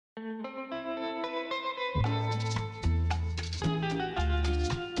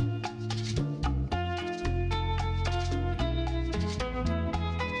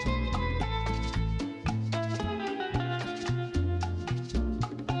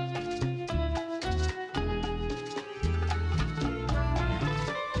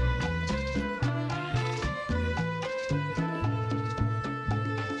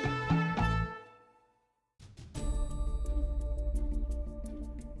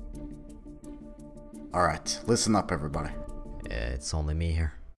Alright, listen up everybody. It's only me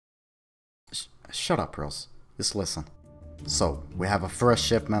here. Shut up, Rose. Just listen. So, we have a fresh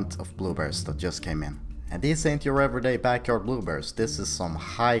shipment of blueberries that just came in. And these ain't your everyday backyard blueberries, this is some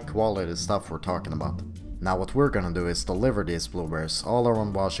high quality stuff we're talking about. Now what we're gonna do is deliver these blueberries all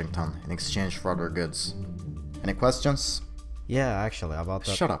around Washington in exchange for other goods. Any questions? Yeah, actually, about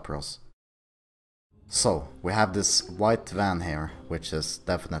that. Shut up, Rose. So, we have this white van here, which is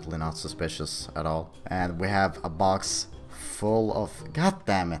definitely not suspicious at all. And we have a box full of... God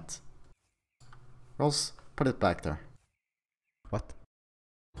damn it! Rose, put it back there. What?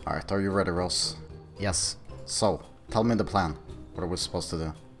 Alright, are you ready, Rose? Yes. So, tell me the plan. What are we supposed to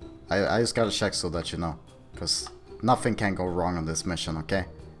do? I just gotta check so that you know. Because nothing can go wrong on this mission, okay?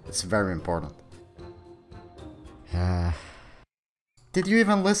 It's very important. Did you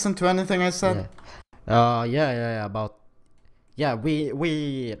even listen to anything I said? Yeah, about... Yeah,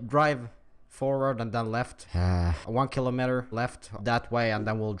 we drive forward and then left. 1 kilometer left that way, and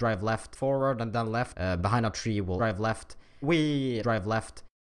then we'll drive left forward and then left. Behind a tree we'll drive left. We drive left.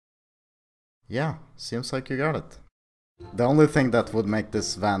 Yeah, seems like you got it. The only thing that would make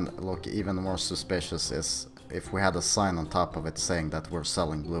this van look even more suspicious is if we had a sign on top of it saying that we're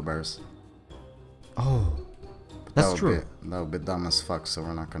selling blueberries. Oh, that's true. That would be dumb as fuck, so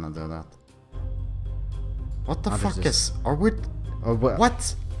we're not gonna do that. What the fuck is... Are we...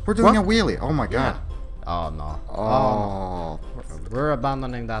 What? We're doing a wheelie. Oh my god. Yeah. Oh no. Oh. We're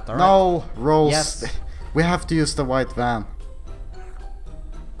abandoning that, alright? No, Rose. Yes. We have to use the white van.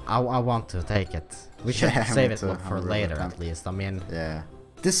 I want to take it. We should save it for later at least. I mean... Yeah.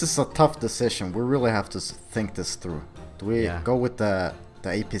 This is a tough decision. We really have to think this through. Do we go with the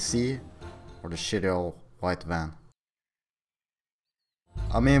APC or the shitty old white van?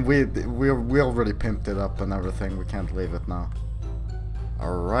 I mean, we already pimped it up and everything. We can't leave it now.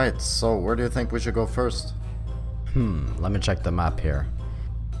 Alright, so where do you think we should go first? Let me check the map here.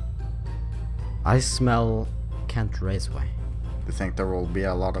 I smell Kent Raceway. Do you think there will be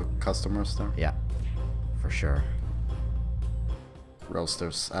a lot of customers there? Yeah, for sure. Rose,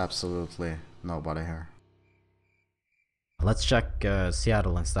 there's absolutely nobody here. Let's check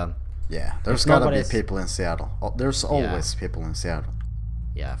Seattle instead. Yeah, there's gotta be people in Seattle. Oh, there's always people in Seattle.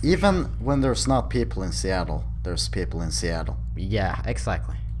 Yeah. Even when there's not people in Seattle, there's people in Seattle. Yeah,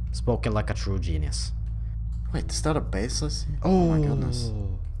 exactly. Spoken like a true genius. Wait, is that a base I see? Oh my goodness.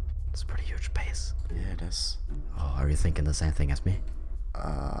 It's a pretty huge base. Yeah, it is. Oh, are you thinking the same thing as me?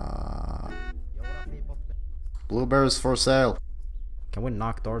 Blueberries for sale. Can we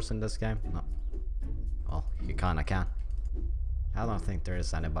knock doors in this game? No. Well, you kinda can. I don't think there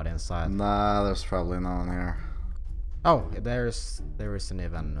is anybody inside. Nah, there's probably no one here. Oh, there isn't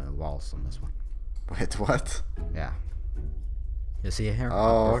even walls on this one. Wait, what? Yeah. You see it here?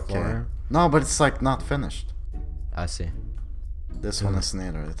 Oh, okay. No, but it's like not finished. I see. This one is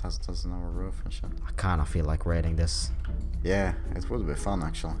neither. It doesn't have a roof and shit. I kinda feel like raiding this. Yeah, it would be fun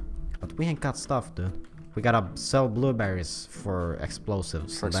actually. But we ain't got stuff, dude. We gotta sell blueberries for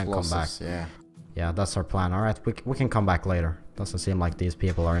explosives and then come back. Yeah. Yeah, that's our plan. Alright, we can come back later. Doesn't seem like these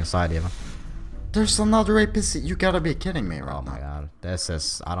people are inside even. There's another APC. You gotta be kidding me right now. Oh my god. This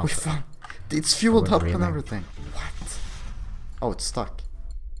is... I don't... It's fueled up and everything. What? Oh, it's stuck.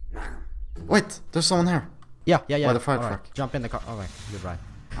 Wait, there's someone here. Yeah. By the fire right. truck. Jump in the car. Okay, you're right.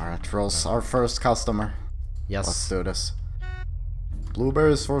 Alright, Rose, our first customer. Yes. Let's do this.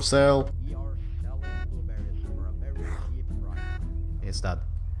 Blueberries for sale. We are selling blueberries for a very cheap price. He's dead.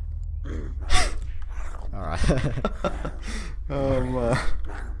 Alright.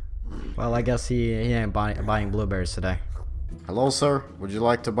 Well, I guess he ain't buying blueberries today. Hello, sir. Would you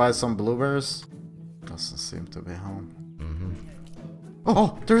like to buy some blueberries? Doesn't seem to be home.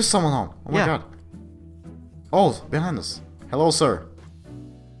 Oh, there is someone home. Oh my god. Oh, behind us. Hello, sir.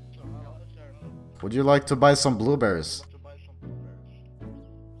 Would you like to buy some blueberries?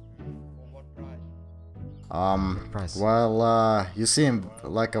 Well, you seem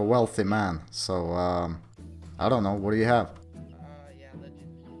like a wealthy man, so, I don't know, what do you have?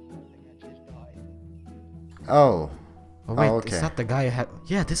 Oh. Oh wait, okay. is that the guy who had...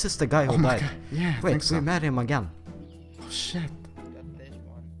 Yeah, this is the guy who died. God. Yeah, I wait, think so. we met him again. Oh shit.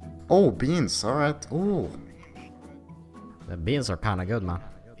 Oh, beans, alright. Oh. The beans are kinda good, man.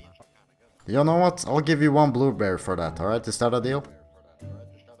 You know what? I'll give you 1 blueberry for that, alright? Is that a deal?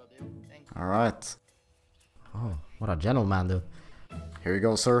 Alright. Oh, what a gentleman, dude. Here you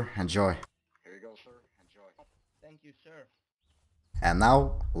go, sir. Enjoy. Thank you, sir. And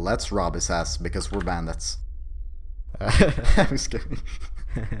now, let's rob his ass, because we're bandits. I'm just kidding.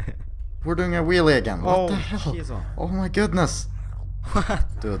 We're doing a wheelie again. What the hell? Jesus. Oh my goodness.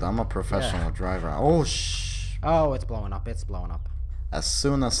 Dude, I'm a professional driver. Oh, shh. Oh, it's blowing up. It's blowing up. As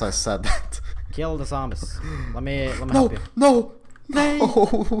soon as I said that. Kill the zombies. Let me No, help you. no,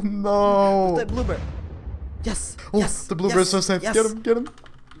 no, no. The bluebird. Yes. Oh, yes. the bluebirds are safe. Yes. Get him, get him.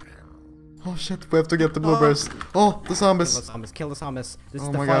 Oh shit, we have to get the bluebirds. Oh, the zombies. Kill the zombies. Kill the zombies. This is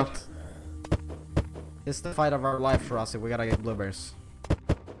Oh the my fight. god. This is the fight of our life, Rozzy. We gotta get bluebirds.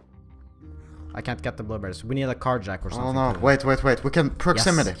 I can't get the bluebirds. We need a carjack or something. Oh no, wait. We can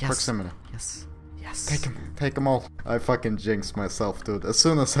proximity. Yes. Proximity. Yes. Yes. Take them all. I fucking jinxed myself, dude. As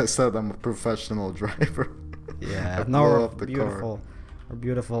soon as I said I'm a professional driver. Yeah. I No, blew our up the our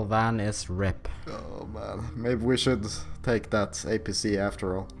beautiful van is rip. Oh man, maybe we should take that APC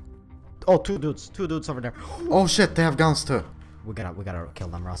after all. Oh, two dudes over there. Oh shit, they have guns too. We gotta kill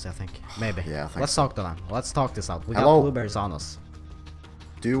them, Rozzy, I think. Maybe. Yeah, I think Let's so. talk to them. Let's talk this out. We Hello? got blueberries on us.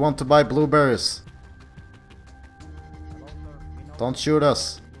 Do you want to buy blueberries? Don't shoot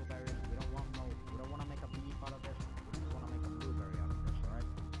us.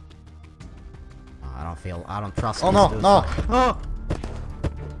 I don't trust. Oh these no, dudes. no. Oh!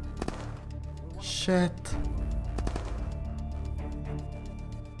 Shit.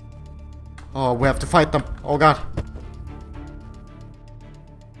 Oh, we have to fight them. Oh god.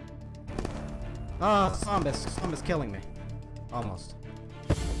 Ah, zombies killing me. Almost.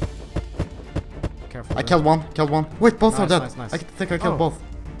 Careful. I killed one. Wait, both are Nice, dead. nice, nice. I think I killed Oh. both.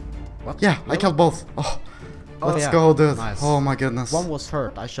 What? Yeah, I Really? killed both. Oh, Oh, let's yeah. go, dude. Nice. Oh my goodness. One was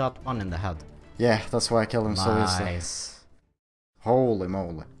hurt. I shot one in the head. Yeah, that's why I killed him so easily. Nice. Holy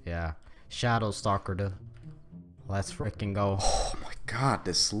moly. Yeah. Shadow Stalker, dude. Let's freaking go. Oh my god,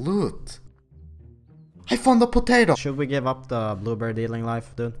 this loot. I found a potato. Should we give up the blueberry dealing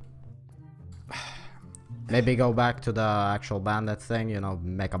life, dude? Maybe go back to the actual bandit thing, you know,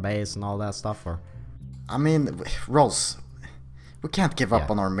 make a base and all that stuff, or... I mean, Roz, we can't give up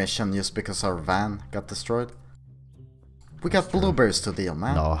Yeah. on our mission just because our van got destroyed. We got blueberries to deal,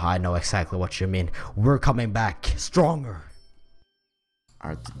 man. No, I know exactly what you mean. We're coming back stronger.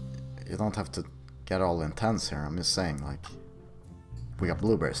 Alright, you don't have to get all intense here. I'm just saying, like, we got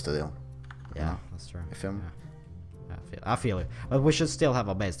blueberries to deal. Yeah, that's true. You feel me? Yeah, I feel you. But we should still have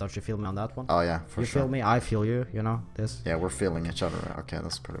a base. Don't you feel me on that one? Oh yeah, for you sure. feel me? I feel you. You know this. Yeah, we're feeling each other. Okay,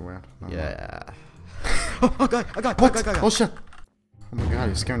 that's pretty weird. No, no. Yeah. Oh, a guy! What? Guy. Oh shit! Oh my god,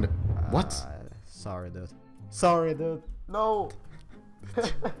 you're scaring the... What? Sorry, dude. Sorry, dude. No.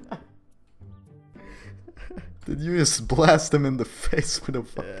 Did you just blast him in the face with a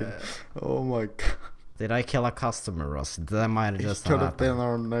fucking... Oh my god. Did I kill a customer, Ross? That might have just Could have happened. been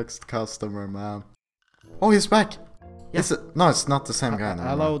our next customer, man. Oh, he's back! Yeah. Is it? No, it's not the same guy now.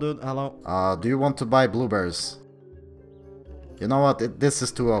 Hello, dude. Hello. Do you want to buy blueberries? You know what? This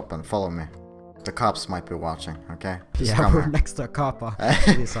is too open. Follow me. The cops might be watching, okay? Just Yeah, come we're here. next to a cop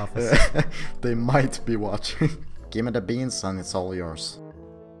police office. They might be watching. Give me the beans and it's all yours.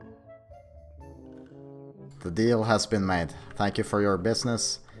 The deal has been made. Thank you for your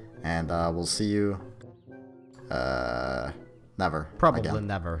business, and we'll see you. Never. Probably again.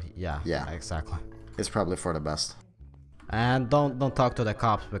 never. Yeah. Yeah. Exactly. It's probably for the best. And don't talk to the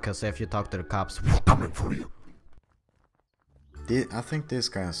cops, because if you talk to the cops, we're coming for you. I think these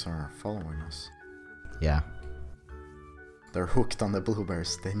guys are following us. Yeah. They're hooked on the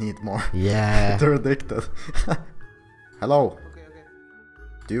blueberries. They need more. Yeah. They're addicted. Hello. Okay.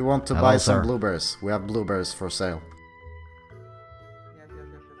 Do you want to Hello, buy some sir. blueberries? We have blueberries for sale. Yeah,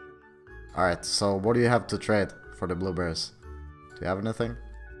 sure. Alright, so what do you have to trade for the blueberries? Do you have anything?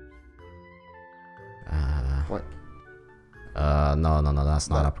 What? No, that's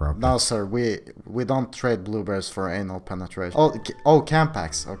not appropriate. No, sir, we don't trade blueberries for anal penetration. Oh, camp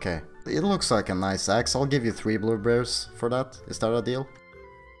axe, okay. It looks like a nice axe. I'll give you 3 blueberries for that. Is that a deal?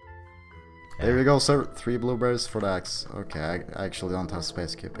 Yeah. There you go, sir. 3 blueberries for the axe. Okay, I actually don't have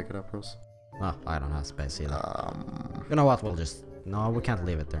space. Can you pick it up, Rose? No, I don't have space either. You know what? We'll just... No, we can't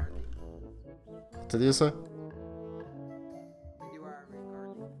leave it there. What did you say? You are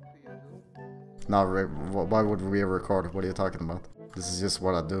recording to YouTube. No, why would we record? What are you talking about? This is just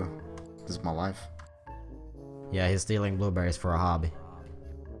what I do. This is my life. Yeah, he's stealing blueberries for a hobby.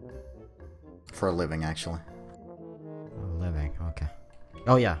 For a living, actually. A living, okay.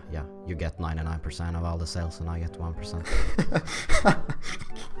 Oh yeah. You get 99% of all the sales and I get 1%.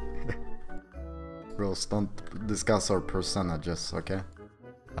 Rose, don't discuss our percentages, okay?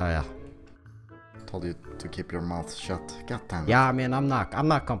 Oh yeah. Told you to keep your mouth shut. God damn it. Yeah, I mean, I'm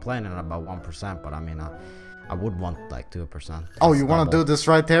not complaining about 1%, but I mean, I would want like 2%. Oh, That's you wanna double. do this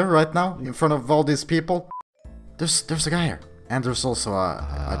right here, right now? In front of all these people? There's a guy here. And there's also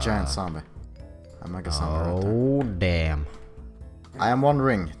a giant zombie. A mega zombie right there. Oh damn. I am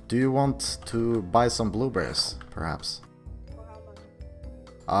wondering, do you want to buy some blueberries, perhaps? For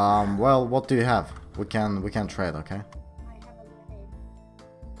how much? Well, what do you have? We can trade, okay? I have a grenade.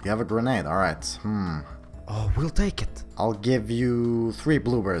 You have a grenade, alright. Oh, we'll take it. I'll give you 3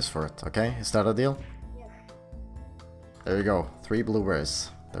 blueberries for it, okay? Is that a deal? Yes. There you go, 3 blueberries.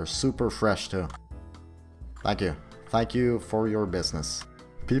 They're super fresh too. Thank you. Thank you for your business.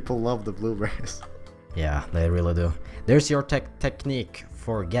 People love the blueberries. Yeah, they really do. There's your technique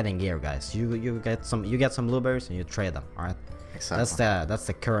for getting gear, guys. You get some blueberries and you trade them. All right. Exactly. That's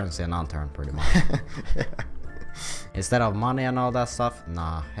the currency in Unturned, pretty much. Yeah. Instead of money and all that stuff,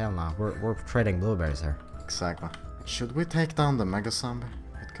 nah, hell nah. We're trading blueberries here. Exactly. Should we take down the mega zombie?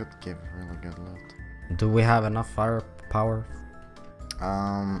 It could give really good loot. Do we have enough firepower?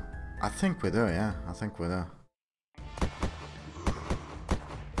 I think we do. Yeah, I think we do.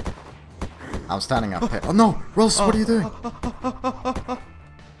 I'm standing up here. Oh no, Ross, what are you doing?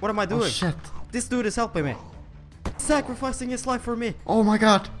 What am I doing? Oh shit. This dude is helping me. Sacrificing his life for me. Oh my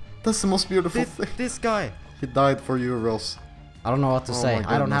god, that's the most beautiful thing. This guy. He died for you, Ross. I don't know what to Oh say.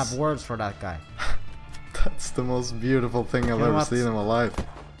 my I don't have goodness. words for that guy. That's the most beautiful thing I've know ever what? seen in my life.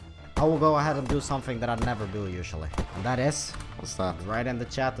 I will go ahead and do something that I never do usually. And that is, What's that? write in the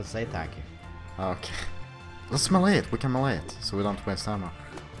chat to say thank you. Okay. Let's melee it. We can melee it, so we don't waste ammo.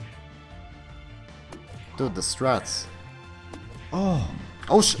 Dude, the strats. Oh.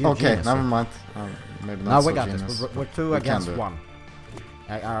 Oh, You okay, genius, never sir. mind. Maybe not Now so we got genius. this. We're 2 We against can do it. 1.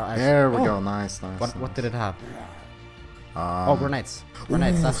 There we oh. go. Nice, nice. What did it have? Um, Oh, grenades.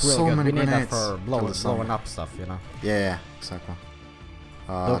 Grenades, ooh, that's real so good. many We need that grenades. for Kill the zombie. blowing up stuff, you know? Yeah, exactly.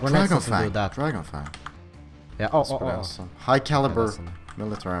 The grenades doesn't do Dragonfang. that. Dragonfang. Yeah, That's pretty awesome. High caliber that's enough.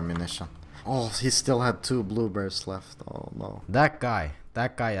 military ammunition. Oh, he still had 2 blueberries left. Oh no. That guy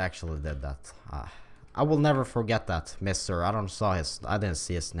actually did that. I will never forget that, Mister. I didn't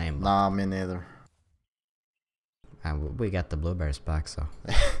see his name. But, Nah, me neither. and we get the blueberries back, so.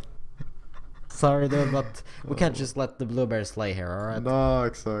 Sorry, dude, but we can't just let the blueberries lay here, alright? No,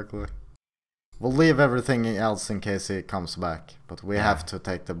 exactly. We'll leave everything else in case he comes back, but we have to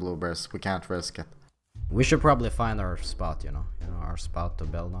take the blueberries. We can't risk it. We should probably find our spot, you know, our spot to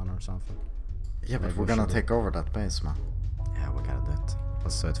build on or something. Yeah, but Maybe we're we gonna should do- take over that base, man. Yeah, we gotta do it.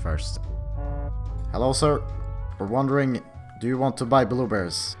 Let's do it first. Hello, sir. We're wondering, do you want to buy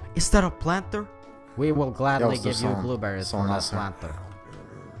blueberries? Is that a planter? We will gladly Yo, give you someone- blueberries for someone that else here. planter.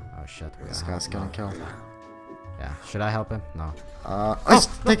 Oh shit, we This gotta guy's help getting him. killed. Yeah, should I help him? No.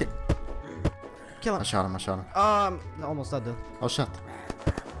 Take it! Kill I him. shot him. Almost dead, dude. Oh shit.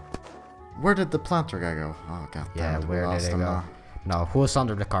 Where did the planter guy go? Oh god Yeah, damn it, we where lost did he him go? now. No, who's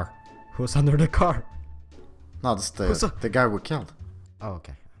under the car? Who's under the car? No, that's Who's the guy we killed. Oh,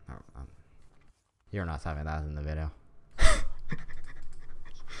 okay. You're not having that in the video.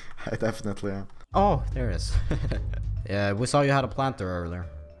 I definitely am. Oh, there it is. Yeah, we saw you had a planter earlier.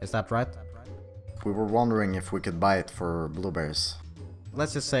 Is that right? We were wondering if we could buy it for blueberries.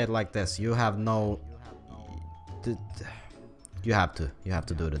 Let's just say it like this. You have no... You have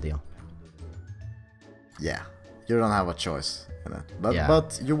to do the deal. Yeah, you don't have a choice in it. But Yeah.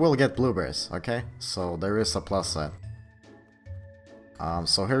 but you will get blueberries, okay? So there is a plus side.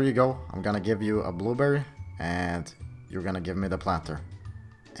 So here you go. I'm gonna give you a blueberry, and you're gonna give me the planter,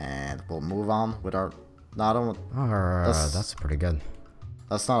 and we'll move on with our. No, I don't. That's pretty good.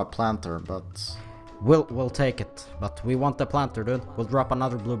 That's not a planter, but We'll take it, but we want the planter, dude. We'll drop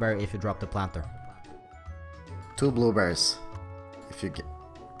another blueberry if you drop the planter. 2 blueberries. If you get.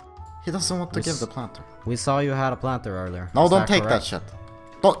 He doesn't want to We give s- the planter. We saw you had a planter earlier. No, Is don't take correct? that shit.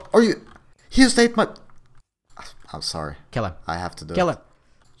 Don't. Are you? He just ate my. I'm sorry. Kill him. I have to do Kill it. him.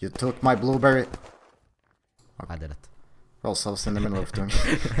 You took my blueberry. I did it. Ross, I was in the middle of doing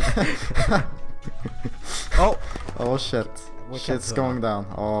it. Oh! Oh shit. We can't Shit's do going down.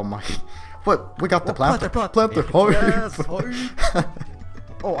 Oh my. What? We got the Oh, planter. planter. Oh, Yes, you-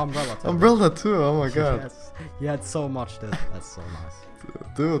 Oh, umbrella. too. Umbrella too. Oh my god. Yes. You had so much, dude. That's so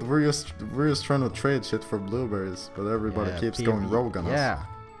nice. Dude, we're just trying to trade shit for blueberries, but everybody Yeah, keeps people- going rogue on us. Yeah.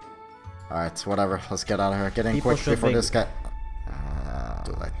 Alright, whatever. Let's get out of here. Get in People quick should before be- this guy. Uh,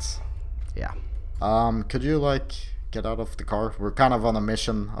 Too late. yeah. Could you like get out of the car? We're kind of on a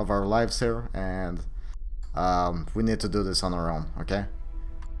mission of our lives here, and we need to do this on our own. Okay?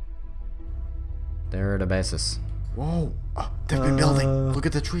 There are the bases. Whoa! They've been building. Look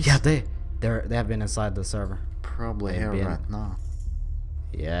at the trees. Yeah, they have been inside the server. Probably they've here been- right now.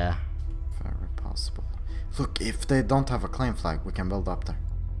 Yeah. Very possible. Look, if they don't have a claim flag, we can build up there.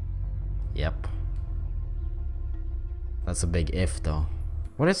 Yep. That's a big if, though.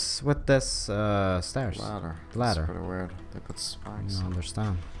 What is with this stairs? Ladder. Ladder. That's pretty weird. They put I spikes. don't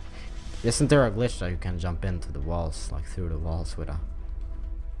understand. Isn't there a glitch that you can jump into the walls, like through the walls with a...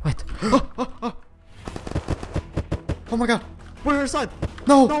 Wait! Oh my god! We're inside!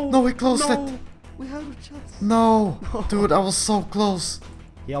 No! No, he closed no. it! We have a chance! No! Dude, I was so close!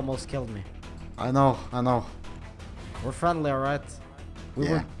 He almost killed me. I know, I know. We're friendly, alright? We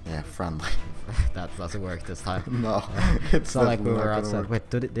Yeah, yeah, friendly. That doesn't work this time. No, it's not like we definitely were not gonna outside.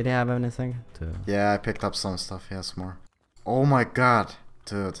 work. Wait, did he have anything to... Yeah, I picked up some stuff. He has more. Oh my god,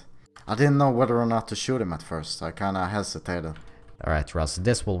 dude. I didn't know whether or not to shoot him at first. I kinda hesitated. Alright, Rozzy,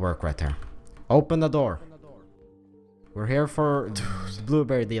 this will work right here. Open the door. We're here for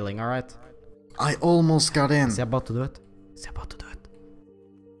blueberry dealing, alright? I almost got in. Is he about to do it? Is he about to do it?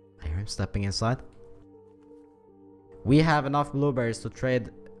 I hear him stepping inside. We have enough blueberries to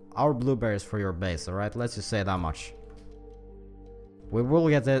trade our blueberries for your base, alright? Let's just say that much. We will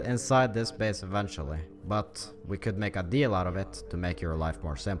get it inside this base eventually, but we could make a deal out of it to make your life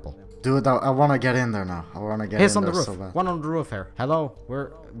more simple. Dude, I wanna get in there now. I wanna get He's in on the there roof. so bad. One on the roof here. Hello,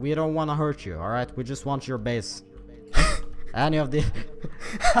 we don't want to hurt you, alright? We just want your base. Any of the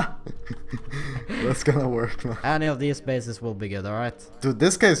That's gonna work, man. any of these bases will be good, alright? Dude,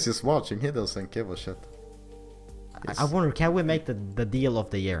 this guy's just watching. He doesn't give a shit. I wonder, can we make the deal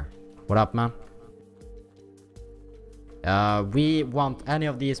of the year? What up, man? We want any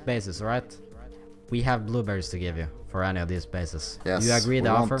of these bases, alright? We have blueberries to give you for any of these bases. Yes. Do you agree we the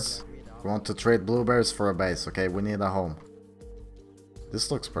offer? We want to trade blueberries for a base, okay? We need a home. This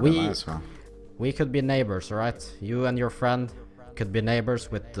looks pretty nice, man. We could be neighbors, alright? You and your friend could be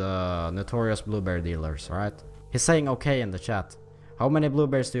neighbors with the notorious blueberry dealers, alright? He's saying okay in the chat. How many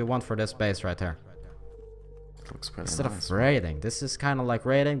blueberries do you want for this base right here? It looks pretty Instead nice. of raiding. This is kind of like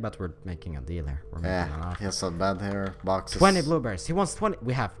raiding, but we're making a deal here. We're making an Yeah, offer. he has a bed here, boxes. 20 blueberries. He wants 20.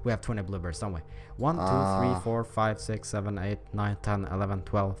 We have 20 blueberries, don't we? 1, 2, 3, 4, 5, 6, 7, 8, 9, 10, 11,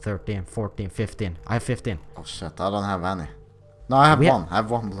 12, 13, 14, 15. I have 15. Oh shit, I don't have any. No, I have We one. I have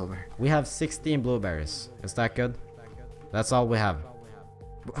one blueberry. We have 16 blueberries. Is that good? That's all we have.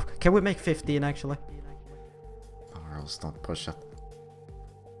 Can we make 15 actually? Or else don't push it.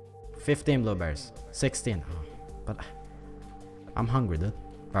 15 blueberries. 16. But I'm hungry, dude.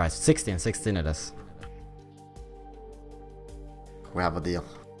 Alright, 16 it is. We have a deal.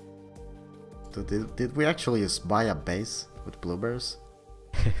 Dude, did we actually just buy a base with blueberries?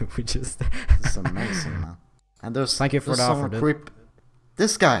 We just... This is amazing, man. And there's Thank you for there's the some offer, dude.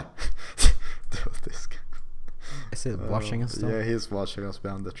 This guy. Dude, this guy. Is he watching us still? Yeah, he's watching us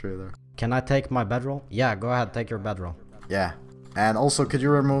behind the tree there. Can I take my bedroll? Yeah, go ahead, take your bedroll. Yeah. And also, could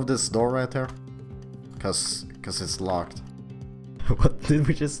you remove this door right here? Cause it's locked. What did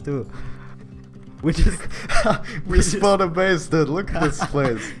we just do? We just... we spawned a base, dude. Look at this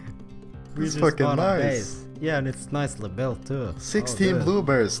place. we It's just fucking bought a nice. base. Yeah, and it's nicely built too. 16 dude.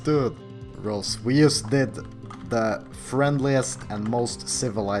 blueberries, dude. Rolls, we just did the friendliest and most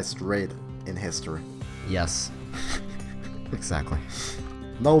civilized raid in history. Yes. Exactly.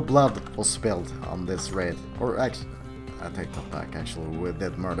 No blood was spilled on this raid. Or actually, I take that back. Actually, we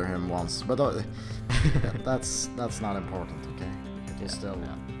did murder him once, but that's not important. Okay, it was still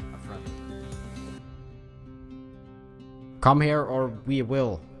a friend. Come here or we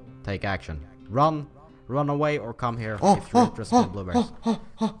will take action. Run away or come here if you're interested in blueberries.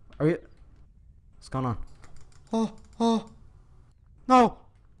 Are you... What's going on? Oh, No!